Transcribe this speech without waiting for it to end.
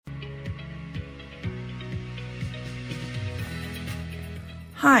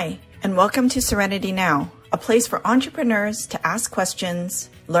Hi, and welcome to Serenity Now, a place for entrepreneurs to ask questions,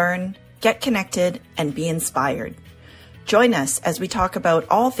 learn, get connected, and be inspired. Join us as we talk about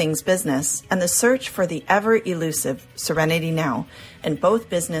all things business and the search for the ever-elusive Serenity Now in both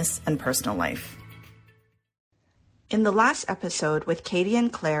business and personal life. In the last episode with Katie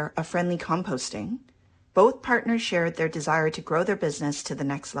and Claire of Friendly Composting, both partners shared their desire to grow their business to the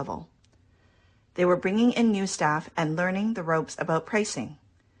next level. They were bringing in new staff and learning the ropes about pricing.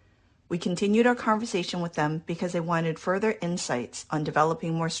 We continued our conversation with them because they wanted further insights on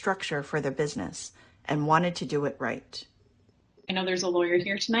developing more structure for their business and wanted to do it right. I know there's a lawyer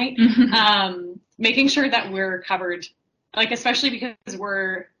here tonight, making sure that we're covered, especially because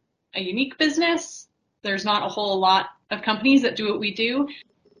we're a unique business. There's not a whole lot of companies that do what we do.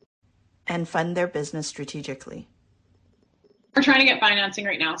 And fund their business strategically. We're trying to get financing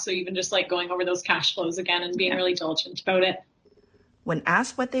right now, so even just going over those cash flows again and being really diligent about it. When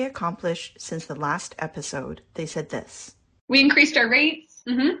asked what they accomplished since the last episode, they said this. We increased our rates.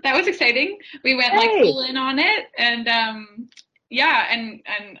 That was exciting. We went full in on it. And and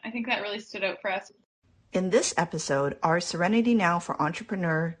I think that really stood out for us. In this episode, our Serenity Now for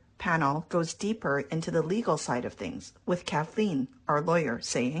Entrepreneur panel goes deeper into the legal side of things with Kathleen, our lawyer,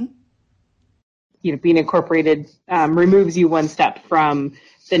 saying, being incorporated removes you one step from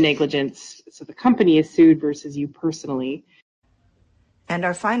the negligence. So the company is sued versus you personally. And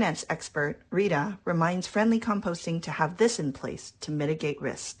our finance expert, Rita, reminds Friendly Composting to have this in place to mitigate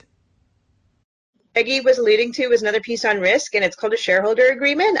risk. Peggy was alluding to was another piece on risk, and it's called a shareholder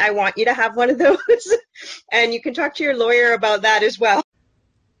agreement. I want you to have one of those, and you can talk to your lawyer about that as well.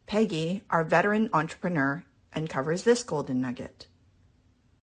 Peggy, our veteran entrepreneur, uncovers this golden nugget.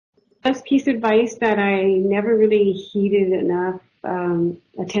 Best piece of advice that I never really heeded enough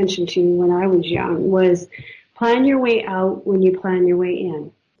attention to when I was young was plan your way out when you plan your way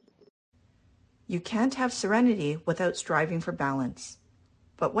in. You can't have serenity without striving for balance.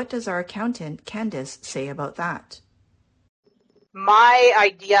 But what does our accountant, Candace, say about that? My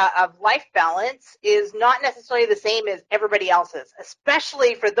idea of life balance is not necessarily the same as everybody else's,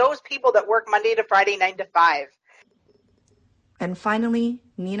 especially for those people that work Monday to Friday, 9 to 5. And finally,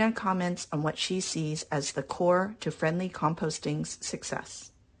 Nina comments on what she sees as the core to Friendly Composting's success.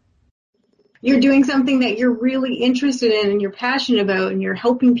 You're doing something that you're really interested in and you're passionate about, and you're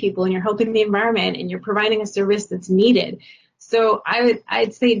helping people and you're helping the environment and you're providing a service that's needed. So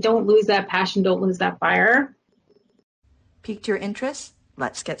I'd say don't lose that passion, don't lose that fire. Piqued your interest?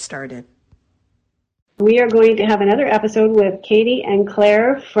 Let's get started. We are going to have another episode with Katie and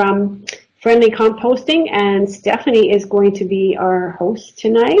Claire from Friendly Composting, and Stephanie is going to be our host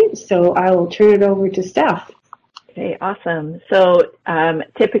tonight. So I will turn it over to Steph. Okay, awesome. So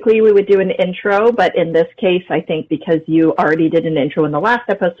typically we would do an intro, but in this case, I think because you already did an intro in the last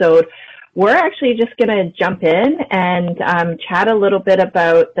episode, we're actually just going to jump in and chat a little bit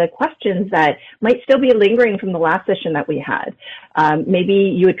about the questions that might still be lingering from the last session that we had. Maybe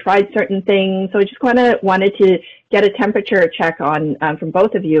you had tried certain things, so I just wanted to get a temperature check on from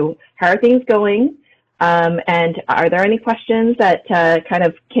both of you. How are things going? And are there any questions that kind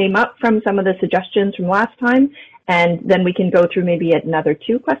of came up from some of the suggestions from last time? And then we can go through maybe another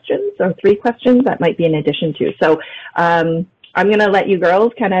 2 questions or 3 questions that might be in addition to. So I'm going to let you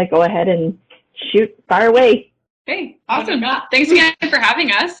girls kind of go ahead and fire away. Okay, awesome. Thanks again for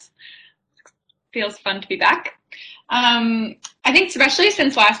having us. Feels fun to be back. I think especially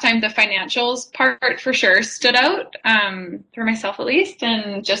since last time, the financials part for sure stood out for myself at least,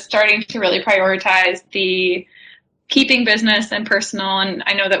 and just starting to really prioritize the keeping business and personal. And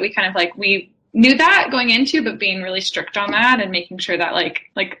I know that we kind of we knew that going into, but being really strict on that and making sure that like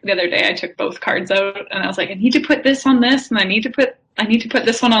the other day I took both cards out and I was I need to put this on this and I need to put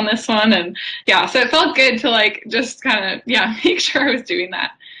this one on this one. And so it felt good to just kind of, make sure I was doing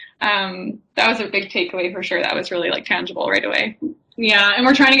that. That was a big takeaway for sure. That was really tangible right away. Yeah. And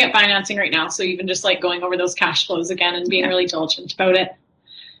we're trying to get financing right now. So even just going over those cash flows again and being really diligent about it.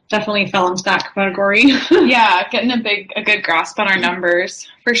 Definitely fell into that category. Getting a good grasp on our numbers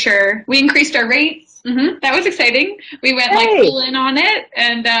for sure. We increased our rates. That was exciting. We went full in on it,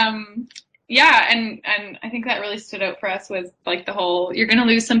 and and I think that really stood out for us was the whole you're going to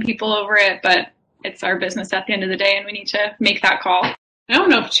lose some people over it, but it's our business at the end of the day, and we need to make that call. I don't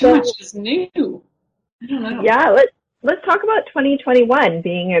know if too much is new. I don't know. Yeah, let's talk about 2021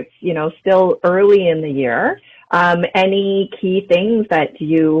 being it's still early in the year. Any key things that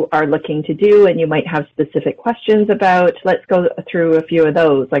you are looking to do and you might have specific questions about? Let's go through a few of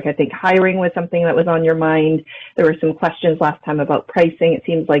those. I think hiring was something that was on your mind. There were some questions last time about pricing. It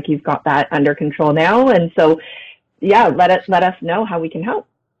seems like you've got that under control now. And so, let us know how we can help.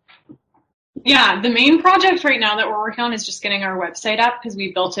 Yeah, the main project right now that we're working on is just getting our website up because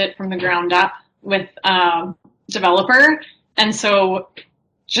we built it from the ground up with a developer. And so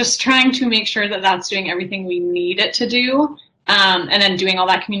just trying to make sure that that's doing everything we need it to do. And then doing all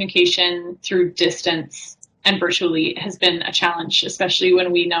that communication through distance and virtually has been a challenge, especially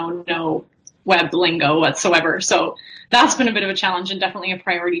when we know no web lingo whatsoever. So that's been a bit of a challenge and definitely a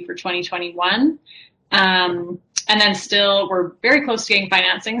priority for 2021. And then still, we're very close to getting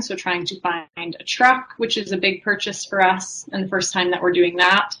financing, so trying to find a truck, which is a big purchase for us, and the first time that we're doing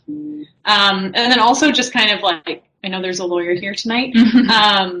that. And then also just kind of like, I know there's a lawyer here tonight,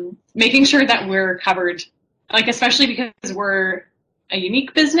 making sure that we're covered, like especially because we're a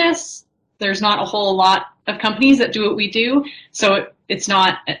unique business. There's not a whole lot of companies that do what we do, so it's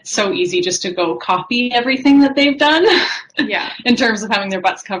not so easy just to go copy everything that they've done. Yeah, in terms of having their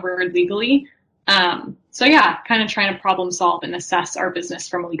butts covered legally. So yeah, kind of trying to problem solve and assess our business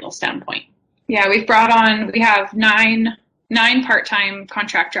from a legal standpoint. Yeah, we have nine part-time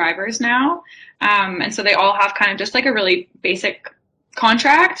contract drivers now. And so they all have kind of just like a really basic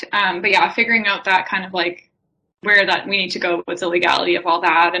contract. But yeah, figuring out that kind of like where that we need to go with the legality of all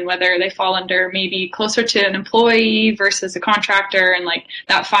that and whether they fall under maybe closer to an employee versus a contractor and like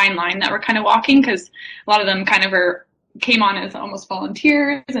that fine line that we're kind of walking, because a lot of them kind of came on as almost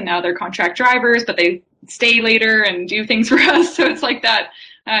volunteers and now they're contract drivers, but they stay later and do things for us. So it's like that,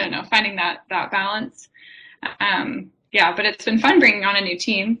 I don't know, finding that balance. Yeah, but it's been fun bringing on a new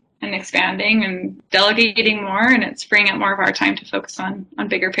team and expanding and delegating more, and it's freeing up more of our time to focus on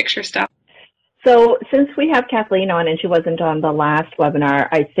bigger picture stuff. So since we have Kathleen on and she wasn't on the last webinar,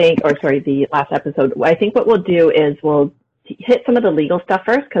 the last episode, I think what we'll do is we'll hit some of the legal stuff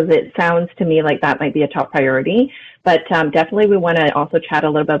first, because it sounds to me like that might be a top priority. But definitely we want to also chat a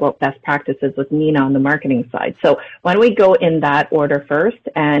little bit about best practices with Nina on the marketing side. So why don't we go in that order first?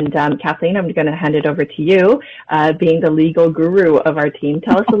 And Kathleen, I'm going to hand it over to you, being the legal guru of our team.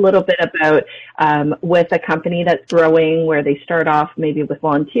 Tell us a little bit about with a company that's growing, where they start off maybe with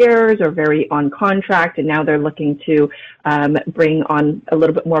volunteers or very on contract, and now they're looking to bring on a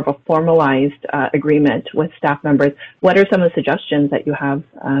little bit more of a formalized agreement with staff members. What are some of the suggestions that you have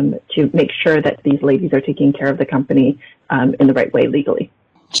to make sure that these ladies are taking care of the company in the right way legally?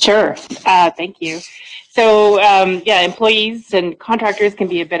 Sure. Thank you. So, employees and contractors can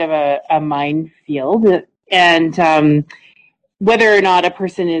be a bit of a minefield, and whether or not a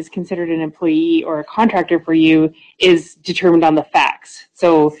person is considered an employee or a contractor for you is determined on the facts.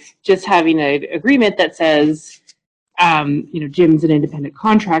 So just having an agreement that says, Jim's an independent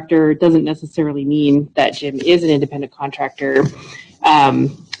contractor doesn't necessarily mean that Jim is an independent contractor.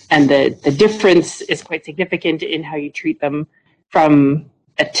 And the difference is quite significant in how you treat them from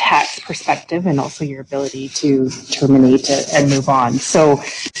a tax perspective, and also your ability to terminate and move on. So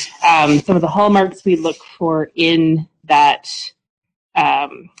some of the hallmarks we look for in that,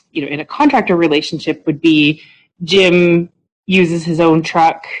 in a contractor relationship would be Jim uses his own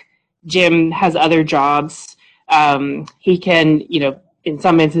truck, Jim has other jobs, he can, in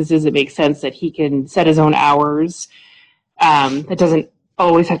some instances it makes sense that he can set his own hours. That doesn't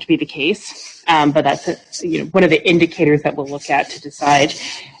always have to be the case, but that's one of the indicators that we'll look at to decide.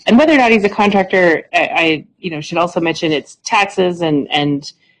 And whether or not he's a contractor, I should also mention it's taxes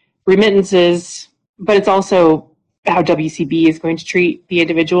and remittances, but it's also how WCB is going to treat the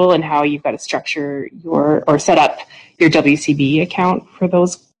individual and how you've got to structure or set up your WCB account for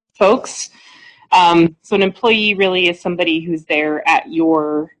those folks. So an employee really is somebody who's there at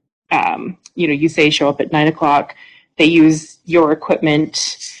your, you say show up at 9:00. They use your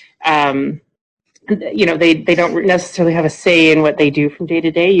equipment. They don't necessarily have a say in what they do from day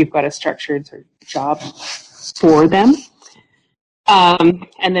to day. You've got a structured sort of job for them. And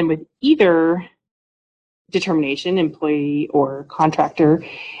then with either determination, employee or contractor,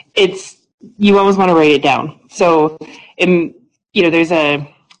 you always want to write it down. So, there's a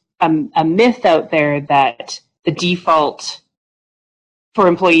myth out there that the default for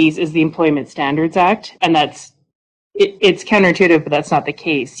employees is the Employment Standards Act, and it's counterintuitive, but that's not the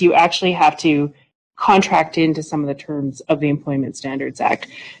case. You actually have to contract into some of the terms of the Employment Standards Act.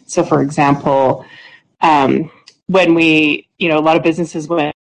 So, for example, when a lot of businesses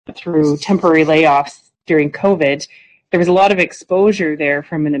went through temporary layoffs during COVID, there was a lot of exposure there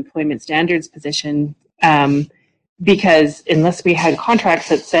from an employment standards position, because unless we had contracts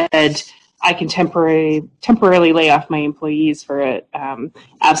that said, I can temporarily lay off my employees for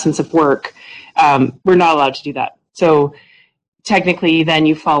absence of work, we're not allowed to do that. So technically, then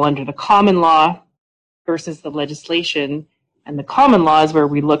you fall under the common law versus the legislation. And the common law is where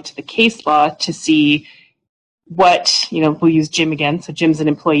we look to the case law to see what, we'll use Jim again. So Jim's an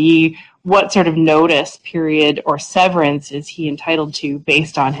employee. what sort of notice period or severance is he entitled to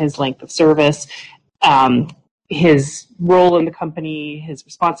based on his length of service, his role in the company, his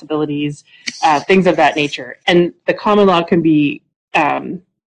responsibilities, things of that nature. And the common law can be,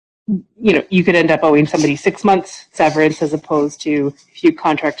 you could end up owing somebody 6 months severance as opposed to if you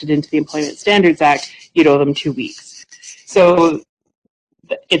contracted into the Employment Standards Act, you'd owe them 2 weeks. So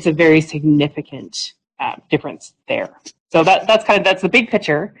it's a very significant difference there. So that's the big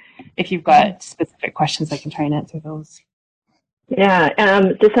picture. If you've got specific questions, I can try and answer those. Yeah.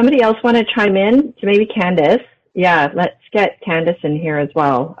 Does somebody else want to chime in? Maybe Candace? Yeah, let's get Candace in here as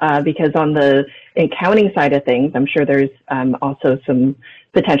well, because on the accounting side of things, I'm sure there's also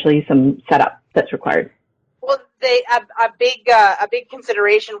potentially some setup that's required. Well, a big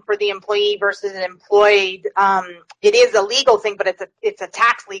consideration for the employee versus an employed, it is a legal thing, but it's a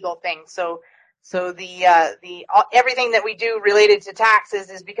tax legal thing. So the everything that we do related to taxes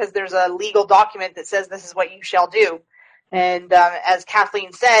is because there's a legal document that says this is what you shall do. And as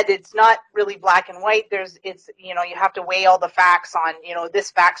Kathleen said, it's not really black and white. You have to weigh all the facts on,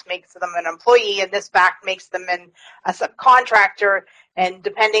 this fact makes them an employee and this fact makes them a subcontractor. And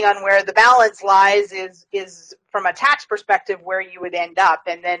depending on where the balance lies is from a tax perspective where you would end up.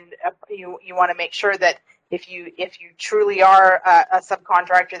 And then you want to make sure that if you truly are a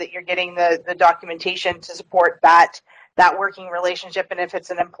subcontractor, that you're getting the documentation to support that working relationship. And if it's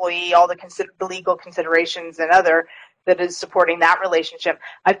an employee, all the legal considerations and other that is supporting that relationship.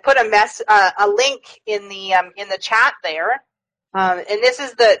 I've put a link in the chat there, and this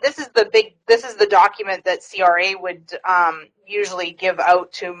is the document that CRA would usually give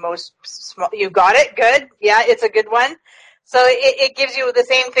out to most small. You got it? Good. Yeah, it's a good one. So it gives you the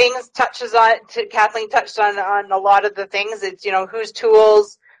same things. Kathleen touched on a lot of the things. It's whose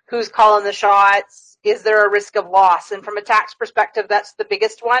tools, who's calling the shots. Is there a risk of loss? And from a tax perspective, that's the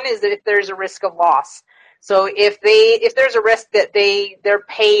biggest one. Is that if there's a risk of loss. So if there's a risk that their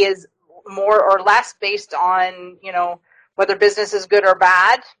pay is more or less based on, whether business is good or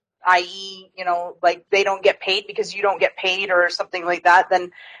bad, i.e., like they don't get paid because you don't get paid or something like that,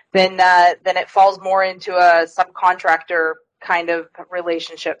 then it falls more into a subcontractor kind of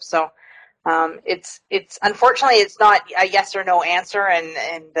relationship. So it's unfortunately it's not a yes or no answer,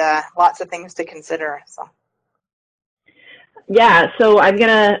 and lots of things to consider. So. Yeah, so I'm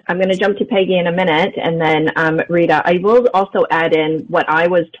gonna jump to Peggy in a minute, and then Rita. I will also add in what I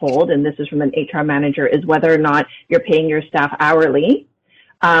was told, and this is from an HR manager, is whether or not you're paying your staff hourly,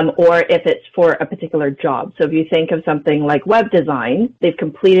 or if it's for a particular job. So if you think of something like web design, they've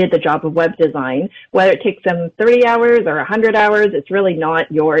completed the job of web design. Whether it takes them 30 hours or 100 hours, it's really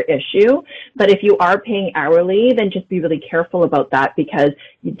not your issue. But if you are paying hourly, then just be really careful about that, because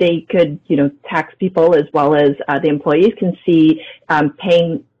they could, tax people as well as the employees can see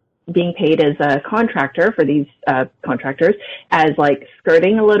being paid as a contractor for these contractors as like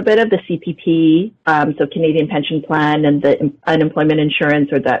skirting a little bit of the CPP, so Canadian Pension Plan and the unemployment insurance,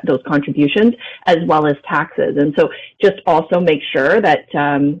 or those contributions, as well as taxes. And so just also make sure that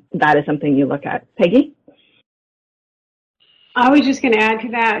that is something you look at. Peggy? I was just going to add to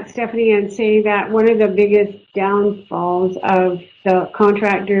that, Stephanie, and say that one of the biggest downfalls of the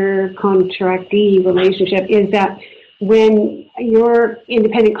contractor-contractee relationship is that when your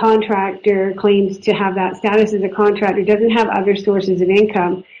independent contractor claims to have that status as a contractor, doesn't have other sources of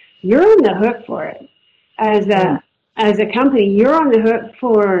income, you're on the hook for it. As a company, you're on the hook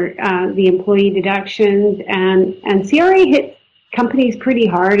for the employee deductions, and CRA hits companies pretty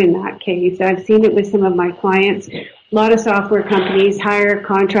hard in that case. I've seen it with some of my clients. A lot of software companies hire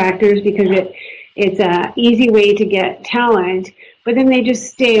contractors because it's an easy way to get talent, but then they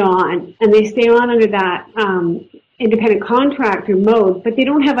just stay on, and they stay on under that independent contractor mode, but they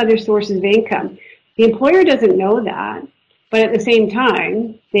don't have other sources of income. The employer doesn't know that, but at the same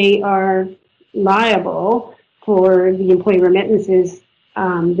time, they are liable for the employee remittances,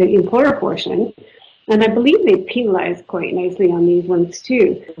 the employer portion. And I believe they penalize quite nicely on these ones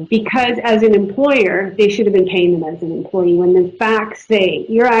too, because as an employer, they should have been paying them as an employee, when the facts say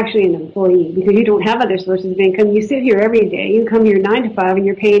you're actually an employee because you don't have other sources of income. You sit here every day, you come here 9 to 5, and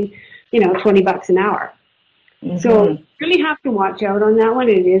you're paid, $20 an hour. Mm-hmm. So you really have to watch out on that one.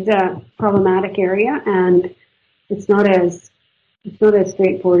 It is a problematic area, and it's not as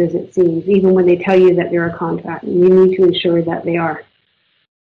straightforward as it seems, even when they tell you that they're a contractor. You need to ensure that they are.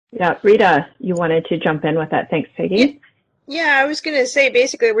 Yeah, Rita, you wanted to jump in with that. Thanks, Peggy. Yeah, I was going to say,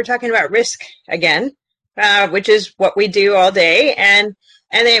 basically, we're talking about risk again, which is what we do all day. And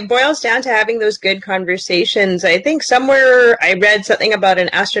And it boils down to having those good conversations. I think somewhere I read something about an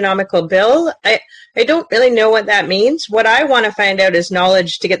astronomical bill. I don't really know what that means. What I want to find out is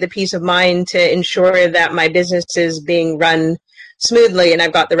knowledge to get the peace of mind to ensure that my business is being run smoothly and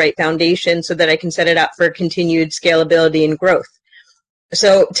I've got the right foundation so that I can set it up for continued scalability and growth.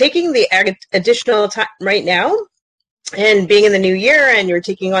 So taking the additional time right now and being in the new year and you're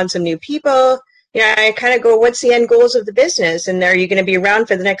taking on some new people, I kind of go, what's the end goals of the business? And are you going to be around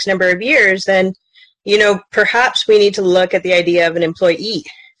for the next number of years? Then, perhaps we need to look at the idea of an employee.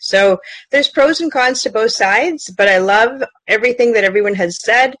 So there's pros and cons to both sides, but I love everything that everyone has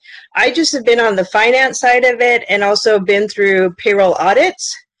said. I just have been on the finance side of it and also been through payroll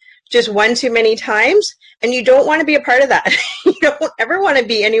audits just one too many times. And you don't want to be a part of that. You don't ever want to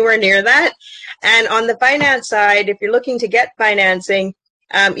be anywhere near that. And on the finance side, if you're looking to get financing,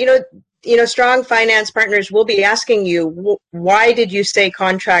 strong finance partners will be asking you, why did you say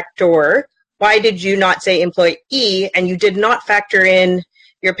contractor? Why did you not say employee? And you did not factor in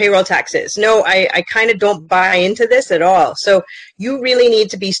your payroll taxes. No, I kind of don't buy into this at all. So you really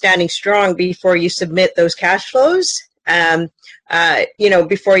need to be standing strong before you submit those cash flows,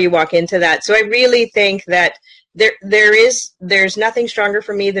 before you walk into that. So I really think that there's nothing stronger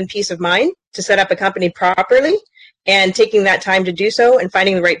for me than peace of mind to set up a company properly and taking that time to do so and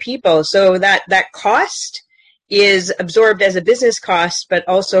finding the right people. So that cost is absorbed as a business cost, but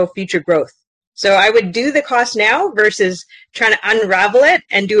also future growth. So I would do the cost now versus trying to unravel it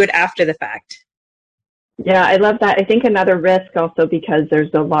and do it after the fact. Yeah, I love that. I think another risk also, because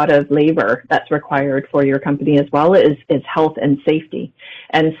there's a lot of labor that's required for your company as well, is health and safety.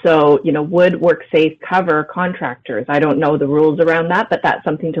 And so, would WorkSafe cover contractors? I don't know the rules around that, but that's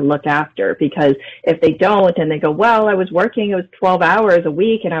something to look after, because if they don't and they go, well, I was working, it was 12 hours a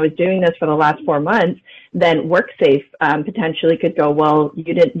week and I was doing this for the last 4 months, then WorkSafe potentially could go, well,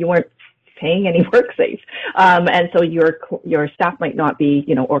 you weren't paying any WorkSafe. And so your staff might not be,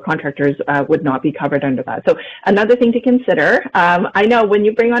 or contractors would not be covered under that. So another thing to consider, I know when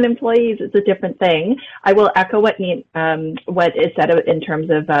you bring on employees, it's a different thing. I will echo what is said in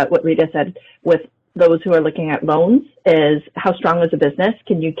terms of what Rita said with those who are looking at loans, is how strong is a business?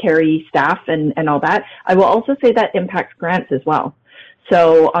 Can you carry staff and all that? I will also say that impacts grants as well.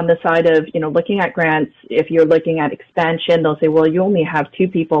 So on the side of, looking at grants, if you're looking at expansion, they'll say, well, you only have 2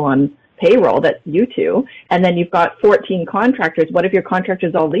 people on payroll, that's you 2, and then you've got 14 contractors. What if your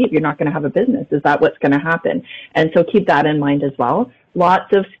contractors all leave? You're not going to have a business. Is that what's going to happen? And so keep that in mind as well.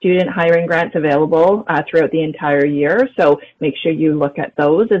 Lots of student hiring grants available throughout the entire year, so make sure you look at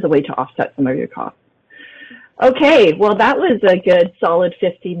those as a way to offset some of your costs. Okay, well, that was a good solid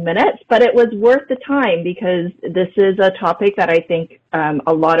 15 minutes, but it was worth the time because this is a topic that I think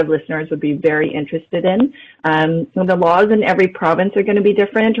a lot of listeners would be very interested in. The laws in every province are going to be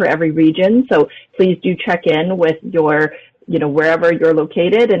different, or every region, so please do check in with your, wherever you're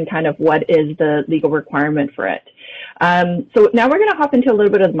located and kind of what is the legal requirement for it. So now we're going to hop into a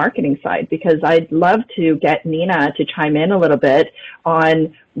little bit of the marketing side, because I'd love to get Nina to chime in a little bit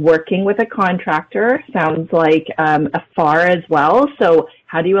on working with a contractor. Sounds like a FAR as well. So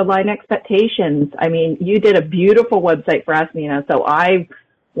how do you align expectations? I mean, you did a beautiful website for us, Nina. So I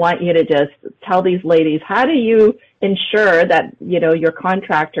want you to just tell these ladies, how do you ensure that, your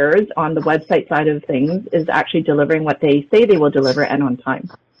contractors on the website side of things is actually delivering what they say they will deliver and on time?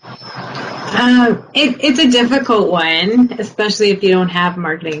 It's a difficult one, especially if you don't have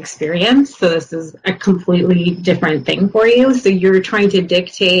marketing experience. So this is a completely different thing for you. So you're trying to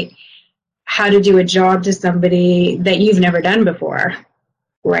dictate how to do a job to somebody that you've never done before,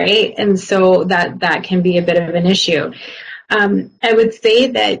 right? And so that can be a bit of an issue. I would say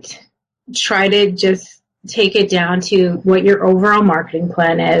that try to just take it down to what your overall marketing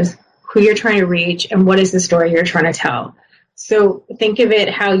plan is, who you're trying to reach, and what is the story you're trying to tell. So think of it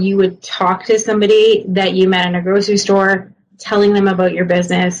how you would talk to somebody that you met in a grocery store, telling them about your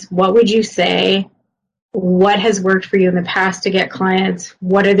business. What would you say? What has worked for you in the past to get clients?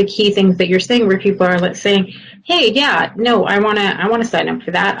 What are the key things that you're saying where people are saying, hey, yeah, no, I want to sign up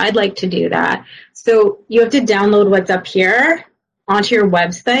for that. I'd like to do that. So you have to download what's up here onto your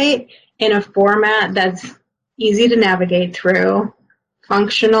website in a format that's easy to navigate through,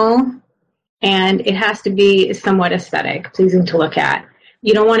 functional, and it has to be somewhat aesthetic, pleasing to look at.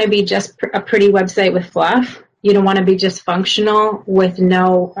 You don't want to be just a pretty website with fluff. You don't want to be just functional with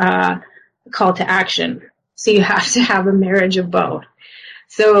no call to action. So you have to have a marriage of both.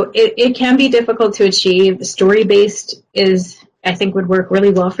 So it can be difficult to achieve. Story-based I think would work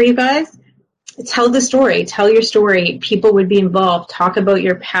really well for you guys. Tell the story. Tell your story. People would be involved. Talk about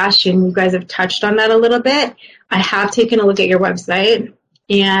your passion. You guys have touched on that a little bit. I have taken a look at your website.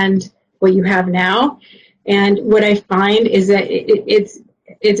 and what you have now. And what I find is that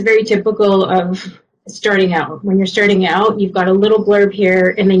it's very typical of starting out. When you're starting out, you've got a little blurb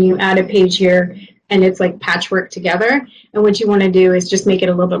here, and then you add a page here, and it's like patchwork together. And what you want to do is just make it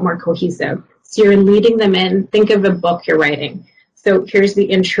a little bit more cohesive. So you're leading them in. Think of a book you're writing. So here's the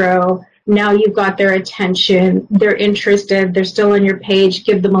intro. Now you've got their attention. They're interested. They're still on your page.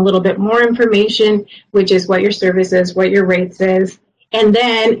 Give them a little bit more information, which is what your service is, what your rates is. And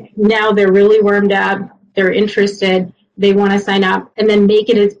then now they're really warmed up. They're interested. They want to sign up. And then make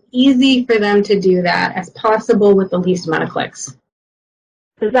it as easy for them to do that as possible with the least amount of clicks.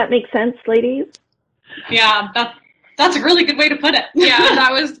 Does that make sense, ladies? Yeah, that's a really good way to put it. Yeah,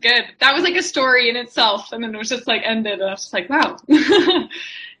 that was good. That was like a story in itself, and then it was just like ended, and I was just like, wow.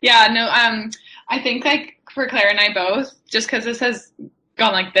 Yeah, no, I think like for Claire and I both, just because this has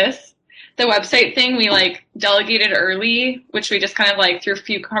gone like this, the website thing we like delegated early, which we just kind of like through a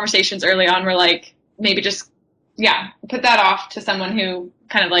few conversations early on, we're like maybe just put that off to someone who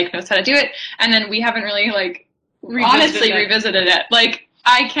kind of like knows how to do it, and then we haven't really like revisited it. Like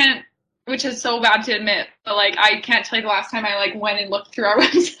I can't. Which is so bad to admit, but like I can't tell you the last time I like went and looked through our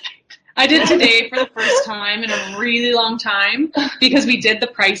website. I did today for the first time in a really long time because we did the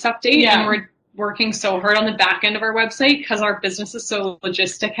price update and we're working so hard on the back end of our website because our business is so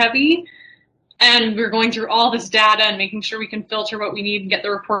logistic heavy. And we're going through all this data and making sure we can filter what we need and get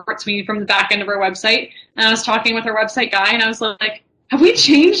the reports we need from the back end of our website. And I was talking with our website guy and I was like, have we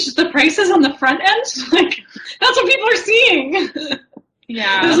changed the prices on the front end? Like, that's what people are seeing.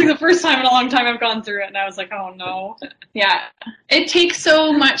 Yeah. It was like the first time in a long time I've gone through it, and I was like, oh, no. Yeah. It takes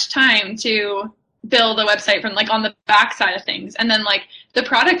so much time to build a website from, like, on the back side of things. And then, like, the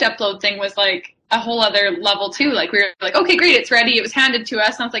product upload thing was, like, a whole other level, too. Like, we were like, okay, great, it's ready. It was handed to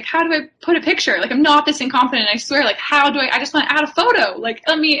us. And I was like, how do I put a picture? Like, I'm not this incompetent. I swear, like, how do I just want to add a photo. Like,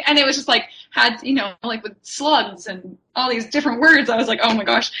 and it was just, like, had, you know, like, with slugs and all these different words. I was like, oh, my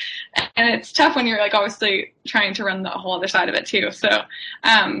gosh. And it's tough when you're, like, obviously trying to run the whole other side of it, too. So,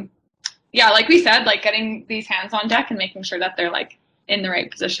 yeah, like we said, like, getting these hands on deck and making sure that they're, like, in the right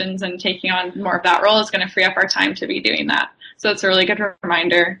positions and taking on more of that role is going to free up our time to be doing that. So it's a really good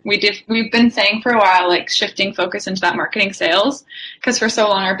reminder. We've been saying for a while, like shifting focus into that marketing sales, because for so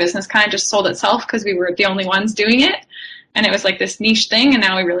long our business kind of just sold itself because we were the only ones doing it. And it was like this niche thing. And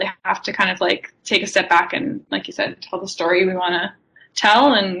now we really have to kind of like take a step back and, like you said, tell the story we want to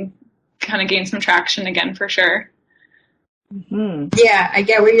tell and kind of gain some traction again for sure. Mm-hmm. Yeah, I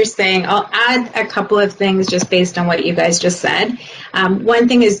get what you're saying. I'll add a couple of things just based on what you guys just said. One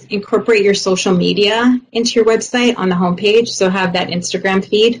thing is incorporate your social media into your website on the homepage. So have that Instagram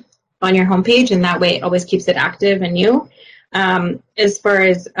feed on your homepage, and that way it always keeps it active and new. As far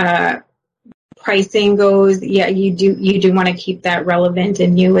as pricing goes, yeah, you do want to keep that relevant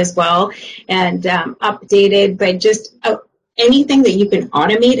and new as well, and updated. But just anything that you can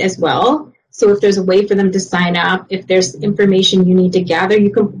automate as well. So if there's a way for them to sign up, if there's information you need to gather,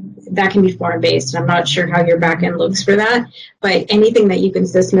 that can be form-based. I'm not sure how your back end looks for that, but anything that you can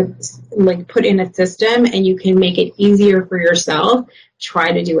put in a system and you can make it easier for yourself,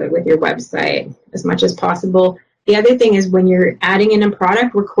 try to do it with your website as much as possible. The other thing is when you're adding in a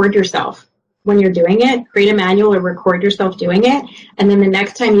product, record yourself. When you're doing it, create a manual or record yourself doing it. And then the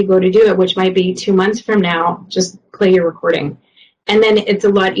next time you go to do it, which might be 2 months from now, just play your recording. And then it's a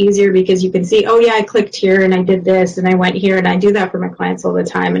lot easier because you can see, oh, yeah, I clicked here and I did this and I went here, and I do that for my clients all the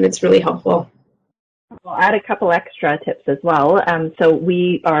time, and it's really helpful. I'll add a couple extra tips as well. So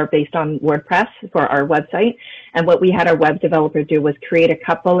we are based on WordPress for our website, and what we had our web developer do was create a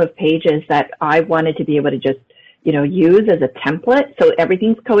couple of pages that I wanted to be able to just, use as a template. So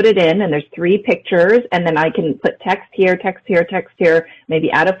everything's coded in, and there's 3 pictures, and then I can put text here, text here, text here, maybe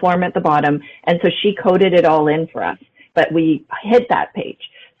add a form at the bottom. And so she coded it all in for us. But we hid that page.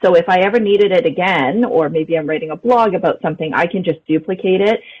 So if I ever needed it again, or maybe I'm writing a blog about something, I can just duplicate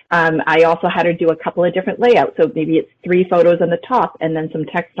it. I also had her do a couple of different layouts. So maybe it's 3 photos on the top and then some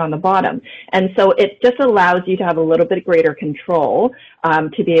text on the bottom. And so it just allows you to have a little bit greater control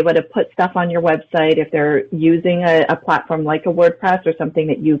to be able to put stuff on your website if they're using a platform like a WordPress or something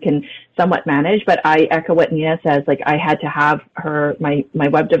that you can somewhat manage. But I echo what Nina says, like I had to have my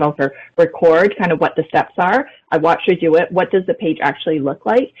web developer record kind of what the steps are. I watched her do it. What does the page actually look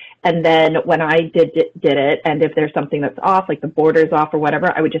like? And then when I did it, and if there's something that's off, like the border's off or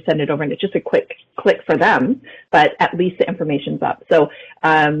whatever, I would just send it over, and it's just a quick click for them, but at least the information's up. So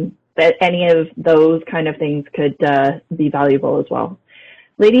that any of those kind of things could be valuable as well.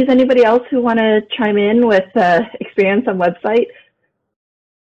 Ladies, anybody else who want to chime in with experience on website?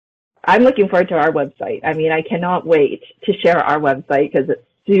 I'm looking forward to our website. I mean, I cannot wait to share our website because it's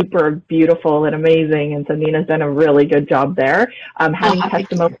super beautiful and amazing. And so Nina's done a really good job there. Having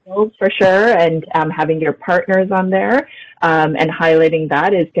testimonials for sure, and having your partners on there and highlighting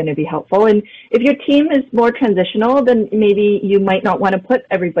that is going to be helpful. And if your team is more transitional, then maybe you might not want to put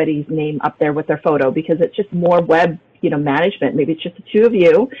everybody's name up there with their photo because it's just more web management. Maybe it's just the two of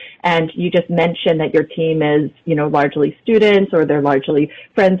you, and you just mention that your team is, largely students, or they're largely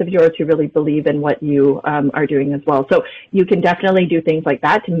friends of yours who really believe in what you are doing as well. So you can definitely do things like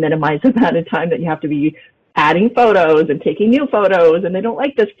that to minimize the amount of time that you have to be adding photos and taking new photos, and they don't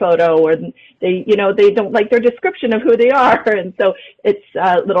like this photo, or they don't like their description of who they are. And so it's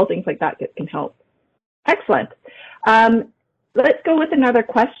little things like that can help. Excellent. Let's go with another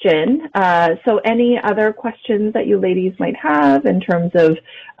question. So any other questions that you ladies might have in terms of,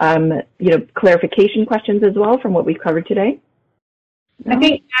 clarification questions as well from what we've covered today? I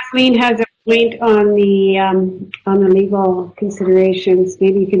think Kathleen has a point on the legal considerations.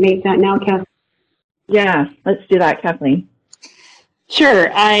 Maybe you can make that now, Kathleen. Yeah, let's do that, Kathleen. Sure.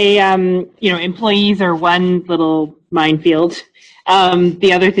 Employees are one little minefield.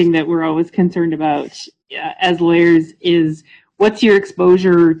 The other thing that we're always concerned about as lawyers is what's your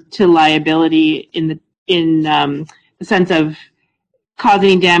exposure to liability in the sense of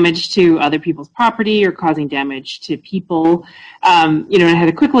causing damage to other people's property or causing damage to people. I had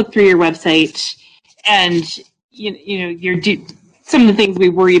a quick look through your website, and some of the things we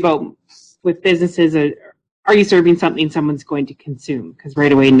worry about with businesses are you serving something someone's going to consume? Because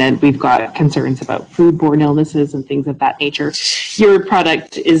right away then we've got concerns about foodborne illnesses and things of that nature. Your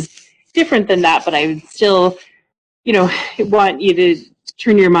product is different than that, but I would still want you to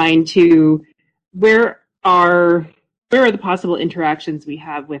turn your mind to where are the possible interactions we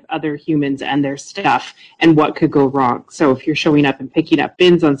have with other humans and their stuff, and what could go wrong. So if you're showing up and picking up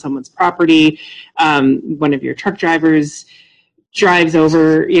bins on someone's property, one of your truck drivers drives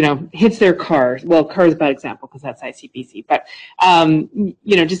over, hits their car. Well, car is a bad example because that's ICBC, but,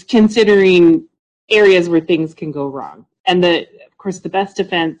 just considering areas where things can go wrong. And of course, the best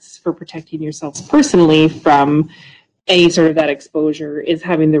defense for protecting yourselves personally from any sort of that exposure is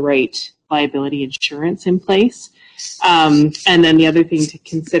having the right liability insurance in place. And then the other thing to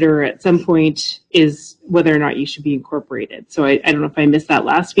consider at some point is whether or not you should be incorporated. So I don't know if I missed that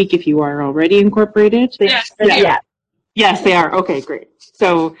last week, if you are already incorporated. Yeah. Yes, they are. Okay, great.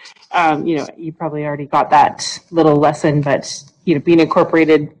 So, you probably already got that little lesson, but, being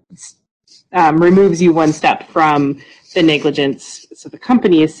incorporated removes you one step from the negligence. So the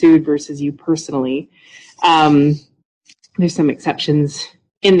company is sued versus you personally. There's some exceptions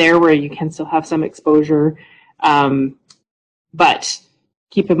in there where you can still have some exposure. But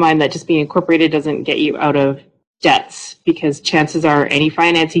keep in mind that just being incorporated doesn't get you out of debts, because chances are any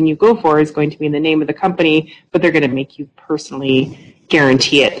financing you go for is going to be in the name of the company, but they're going to make you personally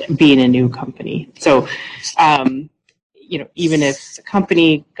guarantee it being a new company. So, even if the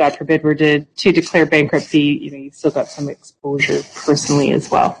company, God forbid, were to declare bankruptcy, you've still got some exposure personally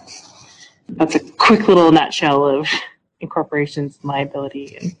as well. That's a quick little nutshell of incorporations and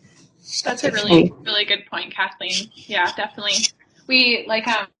liability. And that's a really, really good point, Kathleen. Yeah, definitely. We've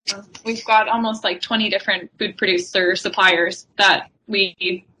got almost 20 different food producer suppliers that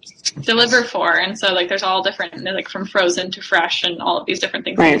we deliver for. And so there's all different, from frozen to fresh and all of these different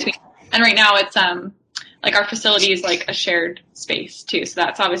things in between. And right now it's, our facility is a shared space too. So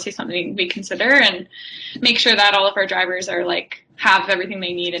that's obviously something we consider and make sure that all of our drivers are have everything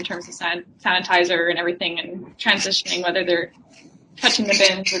they need in terms of sanitizer and everything, and transitioning, whether they're touching the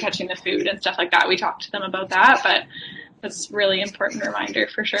bins or touching the food and stuff like that. We talk to them about that, but that's a really important reminder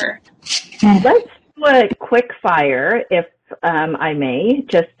for sure. Let's do a quick fire, if I may,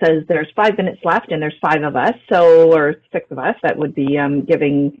 just as there's 5 minutes left and there's 5 of us, or 6 of us that would be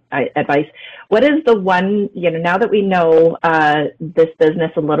giving advice. What is the one, now that we know this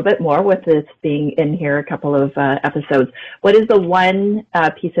business a little bit more with this being in here a couple of episodes, what is the one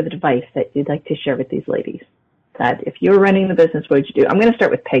piece of advice that you'd like to share with these ladies? That if you were running the business, what would you do? I'm going to start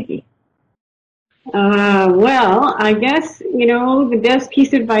with Peggy. Well, I guess, the best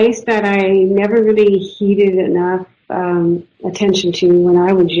piece of advice that I never really heeded enough attention to when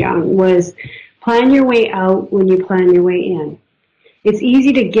I was young was plan your way out when you plan your way in. It's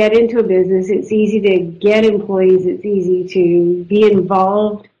easy to get into a business. It's easy to get employees. It's easy to be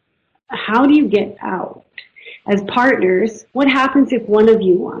involved. How do you get out? As partners, what happens if one of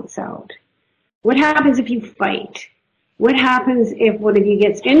you wants out? What happens if you fight? What happens if one of you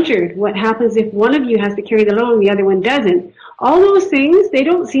gets injured? What happens if one of you has to carry the load and the other one doesn't? All those things, they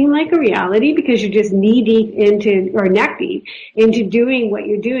don't seem like a reality because you're just knee deep into, or neck deep into doing what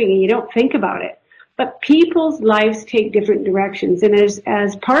you're doing and you don't think about it. But people's lives take different directions. And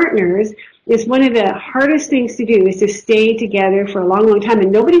as partners, it's one of the hardest things to do is to stay together for a long, long time.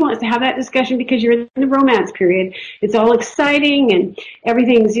 And nobody wants to have that discussion because you're in the romance period. It's all exciting and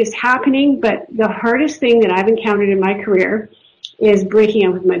everything's just happening. But the hardest thing that I've encountered in my career is breaking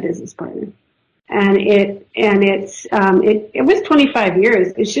up with my business partner. And it was 25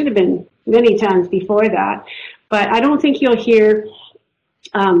 years. It should have been many times before that. But I don't think you'll hear,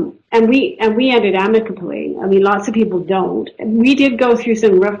 and we ended amicably. I mean, lots of people don't. We did go through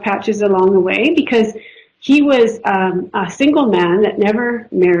some rough patches along the way because he was a single man that never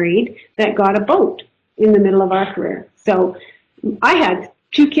married that got a boat in the middle of our career. So I had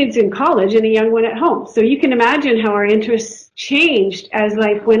 2 kids in college and a young one at home. So you can imagine how our interests changed as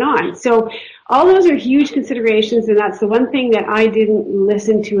life went on. So all those are huge considerations, and that's the one thing that I didn't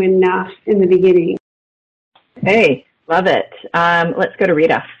listen to enough in the beginning. Hey, love it. Let's go to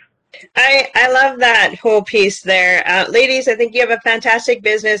Rita. I love that whole piece there. Ladies, I think you have a fantastic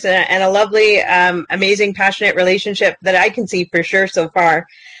business and a lovely, amazing, passionate relationship that I can see for sure so far.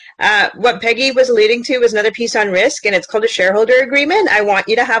 What Peggy was alluding to was another piece on risk, and it's called a shareholder agreement. I want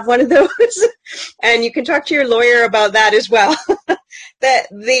you to have one of those, and you can talk to your lawyer about that as well.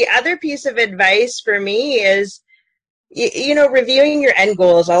 The other piece of advice for me is, reviewing your end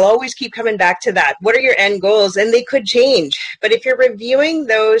goals. I'll always keep coming back to that. What are your end goals? And they could change. But if you're reviewing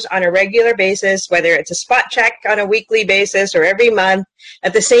those on a regular basis, whether it's a spot check on a weekly basis or every month,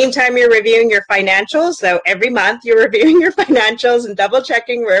 at the same time you're reviewing your financials, so every month you're reviewing your financials and double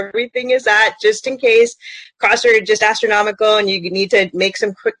checking where everything is at, just in case costs are just astronomical and you need to make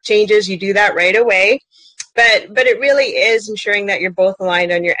some quick changes, you do that right away. But it really is ensuring that you're both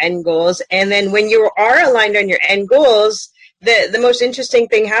aligned on your end goals. And then when you are aligned on your end goals, the most interesting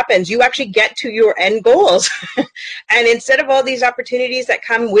thing happens. You actually get to your end goals. And instead of all these opportunities that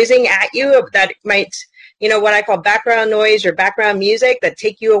come whizzing at you that might, what I call background noise or background music that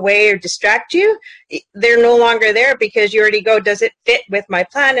take you away or distract you, they're no longer there because you already go, does it fit with my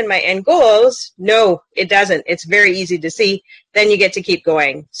plan and my end goals? No, it doesn't. It's very easy to see. Then you get to keep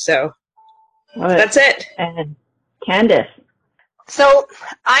going. So that's it. And Candice. So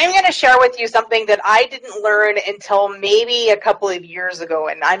I'm going to share with you something that I didn't learn until maybe a couple of years ago,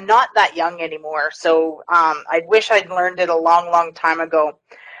 and I'm not that young anymore, so I wish I'd learned it a long, long time ago.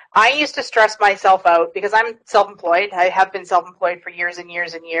 I used to stress myself out because I'm self-employed. I have been self-employed for years and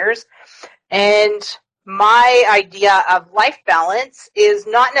years and years, and my idea of life balance is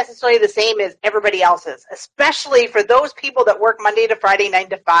not necessarily the same as everybody else's, especially for those people that work Monday to Friday, 9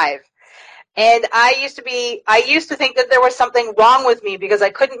 to 5. And I used to think that there was something wrong with me because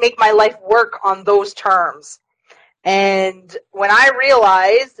I couldn't make my life work on those terms. And when I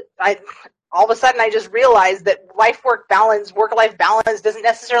realized, all of a sudden I just realized that work-life balance doesn't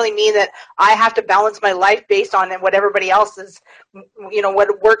necessarily mean that I have to balance my life based on what everybody else is,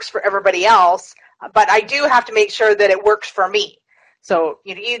 what works for everybody else. But I do have to make sure that it works for me. So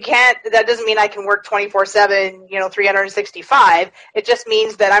you can't, that doesn't mean I can work 24/7, 365. It just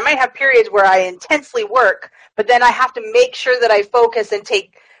means that I might have periods where I intensely work, but then I have to make sure that I focus and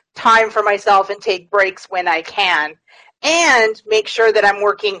take time for myself and take breaks when I can, and make sure that I'm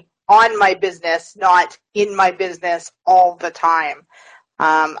working on my business, not in my business all the time.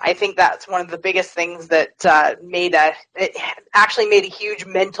 I think that's one of the biggest things that it actually made a huge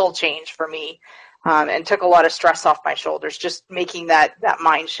mental change for me. And took a lot of stress off my shoulders, just making that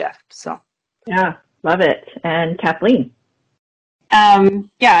mind shift. So, yeah, love it. And Kathleen.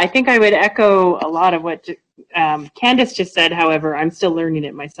 I think I would echo a lot of what Candice just said. However, I'm still learning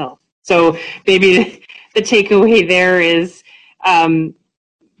it myself. So maybe the takeaway there is,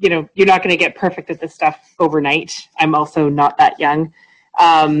 you're not going to get perfect at this stuff overnight. I'm also not that young,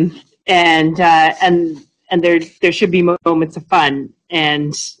 and there should be moments of fun.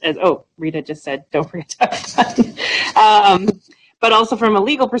 And Rita just said, don't forget to have fun. But also from a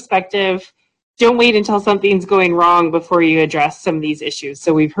legal perspective, don't wait until something's going wrong before you address some of these issues.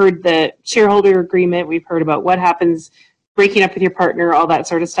 So we've heard the shareholder agreement. We've heard about what happens breaking up with your partner, all that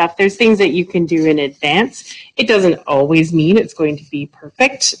sort of stuff. There's things that you can do in advance. It doesn't always mean it's going to be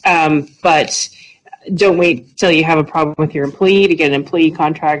perfect, but don't wait till you have a problem with your employee to get an employee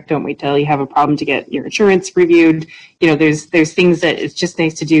contract. Don't wait till you have a problem to get your insurance reviewed. There's things that it's just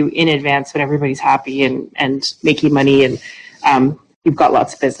nice to do in advance when everybody's happy and making money and you've got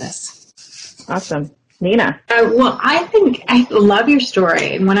lots of business. Awesome. Nina. Well, I love your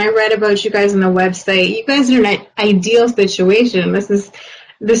story. And when I read about you guys on the website, you guys are in an ideal situation. This is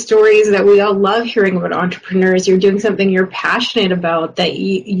the stories that we all love hearing about entrepreneurs. You're doing something you're passionate about, that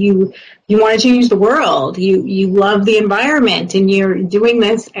you want to change the world. You love the environment, and you're doing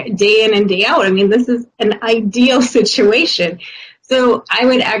this day in and day out. I mean, this is an ideal situation. So I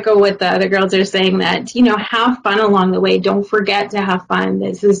would echo what the other girls are saying, that, have fun along the way. Don't forget to have fun.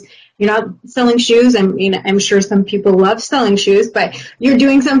 You're not selling shoes. I mean, I'm sure some people love selling shoes, but you're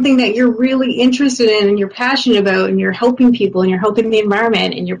doing something that you're really interested in and you're passionate about, and you're helping people and you're helping the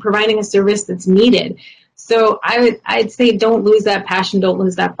environment and you're providing a service that's needed. So I'd say don't lose that passion. Don't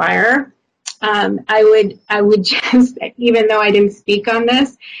lose that fire. I would just, even though I didn't speak on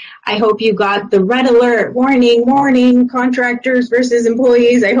this, I hope you got the red alert, warning, contractors versus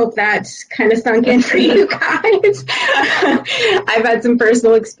employees. I hope that's kind of sunk in for you guys. I've had some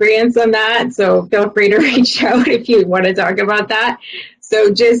personal experience on that, so feel free to reach out if you want to talk about that.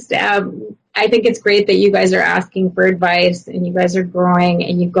 So just, I think it's great that you guys are asking for advice, and you guys are growing,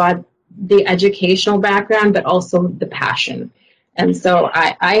 and you've got the educational background, but also the passion. And so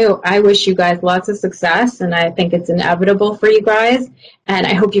I wish you guys lots of success, and I think it's inevitable for you guys. And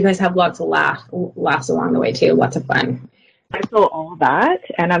I hope you guys have lots of laughs along the way too, lots of fun. I feel all that,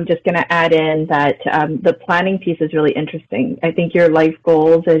 and I'm just going to add in that the planning piece is really interesting. I think your life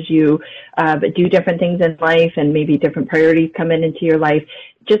goals, as you do different things in life and maybe different priorities come into your life,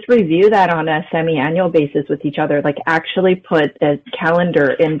 just review that on a semi-annual basis with each other. Like, actually put a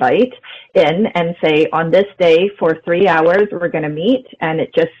calendar invite in and say, on this day for 3 hours, we're going to meet, and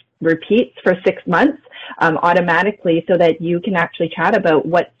it just repeats for 6 months automatically, so that you can actually chat about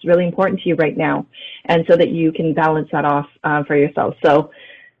what's really important to you right now, and so that you can balance that off for yourself. So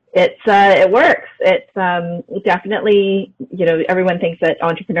it works. It's definitely, everyone thinks that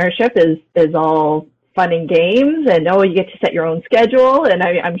entrepreneurship is all fun and games, and you get to set your own schedule. And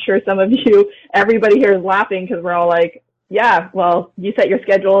I'm sure some of you, everybody here is laughing, because we're all like, yeah, well, you set your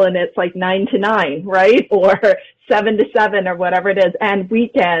schedule and it's like 9 to 9, right? Or 7 to 7 or whatever it is, and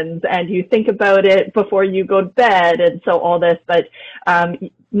weekends, and you think about it before you go to bed, and so all this, but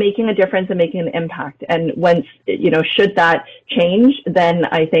making a difference and making an impact. And once, should that change, then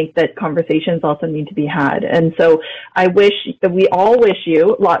I think that conversations also need to be had. And so we all wish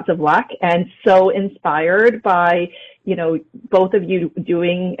you lots of luck, and so inspired by, both of you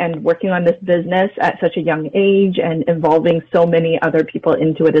doing and working on this business at such a young age and involving so many other people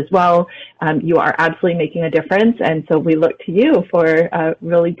into it as well. You are absolutely making a difference. And so we look to you for a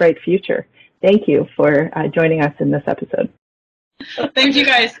really bright future. Thank you for joining us in this episode. Thank you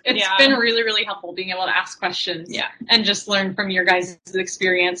guys. It's been really, really helpful being able to ask questions and just learn from your guys'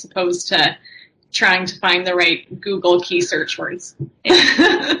 experience, opposed to trying to find the right Google key search words.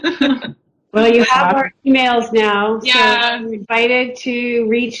 Well, you have our emails now, so you're invited to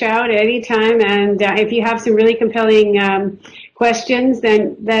reach out at any time. And if you have some really compelling questions,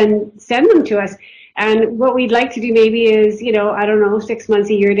 then send them to us. And what we'd like to do maybe is, 6 months,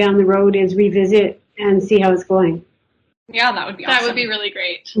 a year down the road, is revisit and see how it's going. Yeah, that would be awesome. That would be really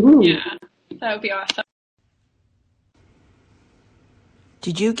great. Ooh. Yeah, that would be awesome.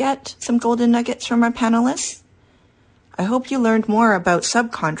 Did you get some golden nuggets from our panelists? I hope you learned more about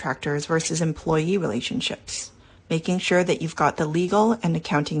subcontractors versus employee relationships, making sure that you've got the legal and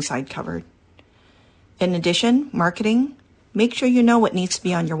accounting side covered. In addition, marketing, make sure you know what needs to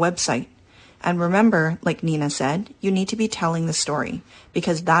be on your website. And remember, like Nina said, you need to be telling the story,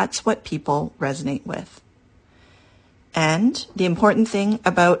 because that's what people resonate with. And the important thing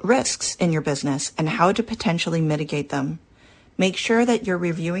about risks in your business and how to potentially mitigate them. Make sure that you're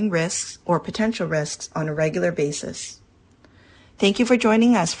reviewing risks or potential risks on a regular basis. Thank you for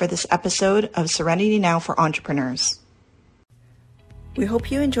joining us for this episode of Serenity Now for Entrepreneurs. We hope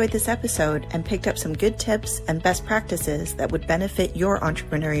you enjoyed this episode and picked up some good tips and best practices that would benefit your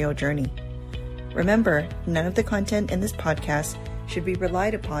entrepreneurial journey. Remember, none of the content in this podcast should be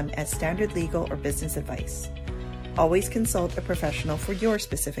relied upon as standard legal or business advice. Always consult a professional for your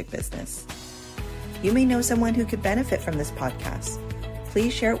specific business. You may know someone who could benefit from this podcast.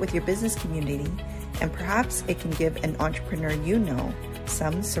 Please share it with your business community, and perhaps it can give an entrepreneur you know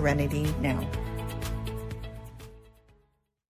some serenity now.